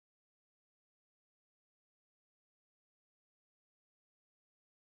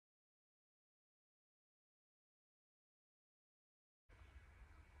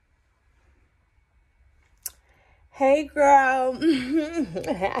Hey girl.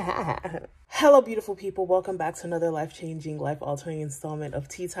 Hello beautiful people, welcome back to another life-changing, life-altering installment of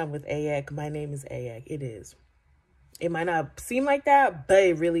Tea Time with Ayek. My name is Ayek. It might not seem like that, but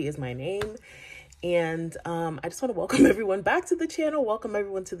it really is my name. And I just want to welcome everyone back to the channel. Welcome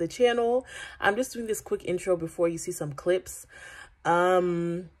everyone to the channel. I'm just doing this quick intro before you see some clips.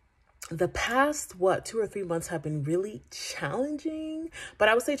 The past, 2 or 3 months have been really challenging, but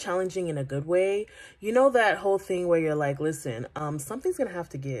I would say challenging in a good way. You know that whole thing where you're like, listen, something's gonna have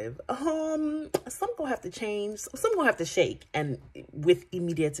to give. Some gonna have to change, some gonna have to shake, and with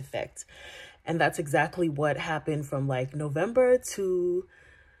immediate effect. And that's exactly what happened from like November to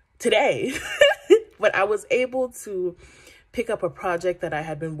today. But I was able to pick up a project that I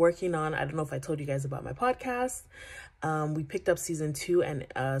had been working on. I don't know if I told you guys about my podcast. We picked up season 2 and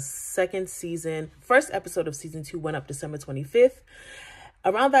first episode of season 2 went up December 25th.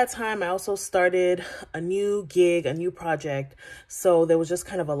 Around that time, I also started a new gig, a new project. So there was just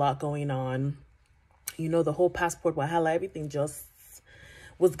kind of a lot going on. You know, the whole passport wahala, everything just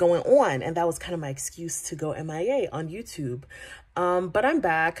was going on. And that was kind of my excuse to go MIA on YouTube. But I'm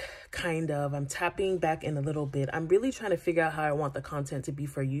back, kind of. I'm tapping back in a little bit. I'm really trying to figure out how I want the content to be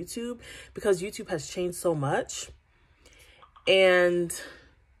for YouTube, because YouTube has changed so much. And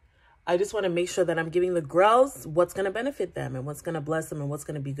I just want to make sure that I'm giving the girls what's going to benefit them and what's going to bless them and what's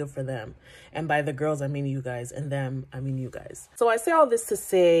going to be good for them. And by the girls, I mean you guys, and them, I mean you guys. So I say all this to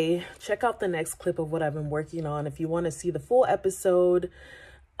say, check out the next clip of what I've been working on. If you want to see the full episode,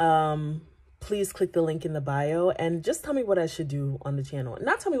 please click the link in the bio and just tell me what I should do on the channel.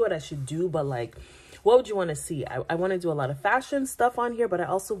 Not tell me what I should do, but like, what would you want to see? I want to do a lot of fashion stuff on here, but I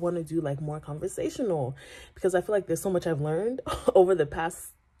also want to do like more conversational, because I feel like there's so much I've learned over the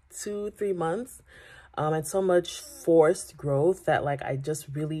past 2-3 months, and so much forced growth that like I just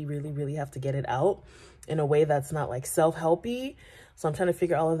really have to get it out in a way that's not like self-helpy. So I'm trying to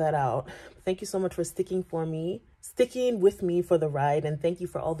figure all of that out. Thank you so much for sticking with me for the ride, and thank you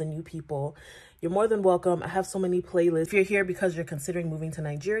for all the new people. You're more than welcome. I have so many playlists. If you're here because you're considering moving to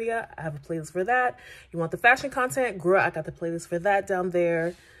Nigeria, I have a playlist for that. You want the fashion content? Girl, I got the playlist for that down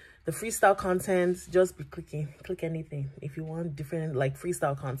there. The freestyle content, just be click anything if you want different like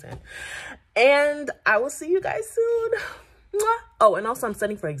freestyle content. And I will see you guys soon. Mwah. Oh, and also I'm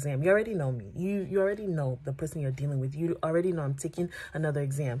studying for exam. You already know me. You already know the person you're dealing with. You already know I'm taking another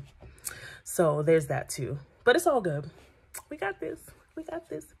exam. So there's that too. But it's all good. We got this. We got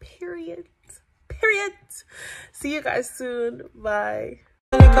this. Period. See you guys soon. Bye.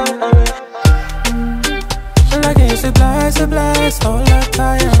 Man,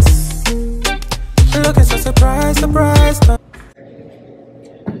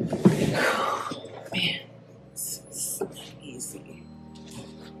 it's easy.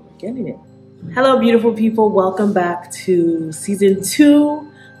 Getting it. Hello, beautiful people. Welcome back to season 2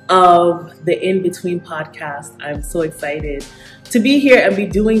 of the In Between podcast. I'm so excited to be here and be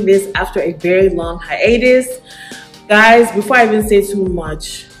doing this after a very long hiatus. Guys, before I even say too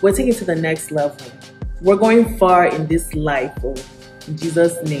much, we're taking it to the next level. We're going far in this life, in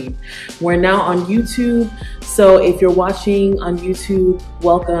Jesus' name. We're now on YouTube. So if you're watching on YouTube,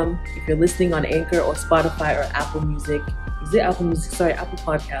 welcome. If you're listening on Anchor or Spotify or Apple Music, Apple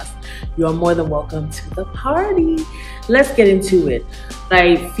Podcast, you are more than welcome to the party. Let's get into it.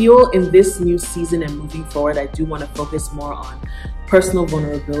 I feel in this new season and moving forward, I do want to focus more on personal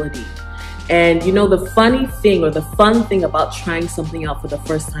vulnerability. And you know, the funny thing or the fun thing about trying something out for the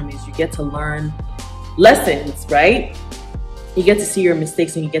first time is you get to learn lessons, right? You get to see your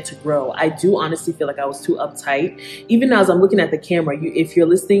mistakes and you get to grow. I do honestly feel like I was too uptight. Even as I'm looking at the camera, if you're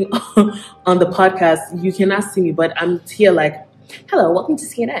listening on the podcast, you cannot see me, but I'm here like, hello, welcome to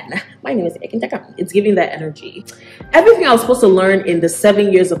CNN. My name is Ayek. It's giving that energy. Everything I was supposed to learn in the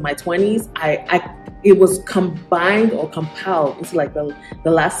 7 years of my 20s, it was combined or compiled into like the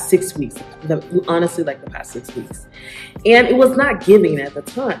last 6 weeks. Honestly, like the past 6 weeks. And it was not giving at the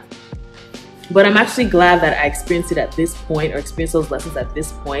time. But I'm actually glad that I experienced it at this point, or experienced those lessons at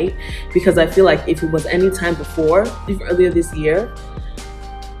this point, because I feel like if it was any time before, even earlier this year,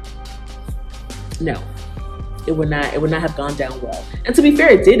 no, it would not have gone down well. And to be fair,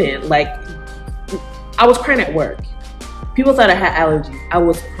 it didn't. Like, I was crying at work. People thought I had allergies. I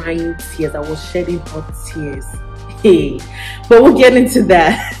was crying tears. I was shedding hot tears. Hey, but we'll get into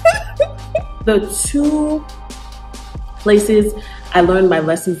that. The 2 places I learned my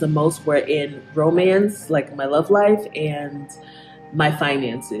lessons the most were in romance, like my love life, and my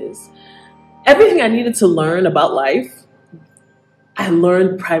finances. Everything I needed to learn about life, I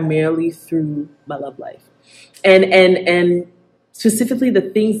learned primarily through my love life. And specifically the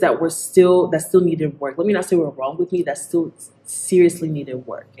things that still needed work. Let me not say were wrong with me, that still seriously needed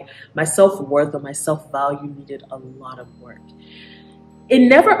work. My self-worth or my self-value needed a lot of work. It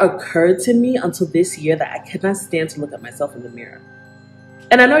never occurred to me until this year that I cannot stand to look at myself in the mirror.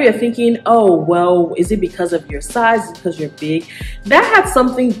 And I know you're thinking, oh, well, is it because of your size? Is it because you're big?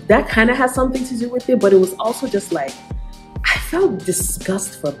 That kind of has something to do with it, but it was also just like, I felt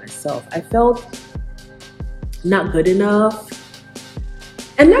disgust for myself. I felt not good enough.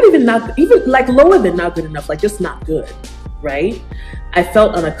 And not even like lower than not good enough, like just not good, right? I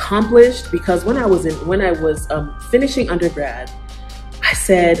felt unaccomplished because when I was finishing undergrad, I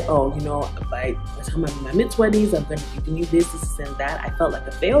said, oh, you know, by the time I'm in my mid-20s, I'm going to be doing this and that. I felt like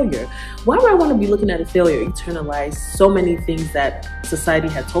a failure. Why would I want to be looking at a failure, internalize so many things that society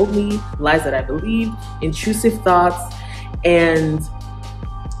had told me, lies that I believed, intrusive thoughts, and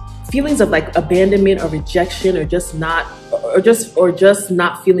feelings of like abandonment or rejection or just not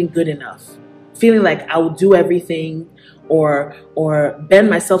feeling good enough. Feeling like I will do everything or bend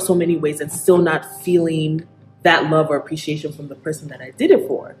myself so many ways and still not feeling that love or appreciation from the person that I did it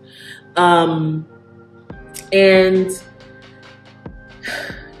for. And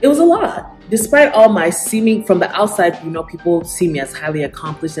it was a lot. Despite all my seeming, from the outside, you know, people see me as highly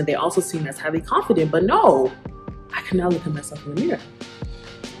accomplished and they also see me as highly confident, but no, I can now look at myself in the mirror.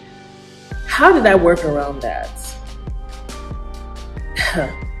 How did I work around that?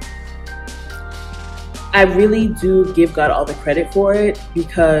 I really do give God all the credit for it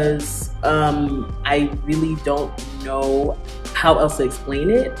because I really don't know how else to explain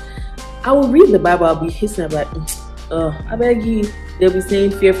it. I will read the Bible, I'll be hissing, I'll be like, I beg you. They'll be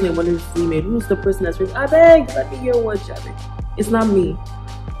saying fearfully and wonderfully made. Who's the person that's I beg, let me hear a word, Jabbing. It's not me.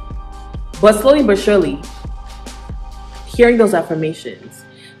 But slowly but surely, hearing those affirmations,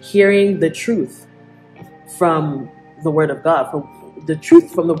 hearing the truth from the Word of God, from the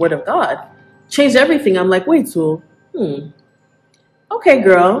truth from the Word of God, changed everything. I'm like, wait, so, okay,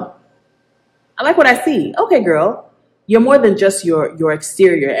 girl. I like what I see. Okay, girl. You're more than just your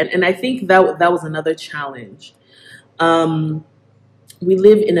exterior. And I think that was another challenge. We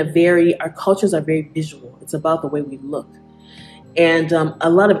live in our cultures are very visual. It's about the way we look. And a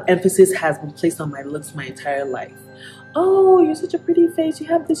lot of emphasis has been placed on my looks my entire life. Oh, you're such a pretty face. You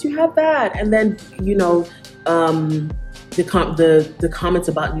have this, you have that. And then, you know, the comments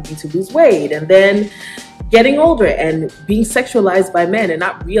about needing to lose weight, and then getting older and being sexualized by men and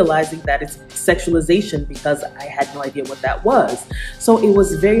not realizing that it's sexualization because I had no idea what that was. So it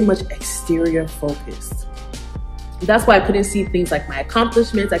was very much exterior focused. That's why I couldn't see things like my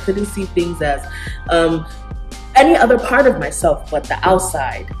accomplishments. I couldn't see things as any other part of myself but the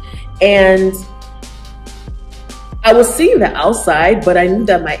outside. And I was seeing the outside, but I knew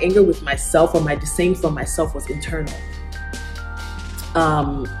that my anger with myself or my disdain for myself was internal.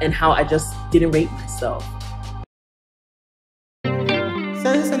 And how I just didn't rate myself.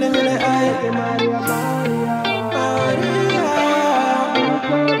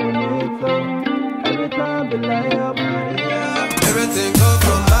 Everything go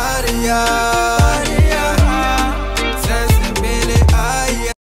from Maria.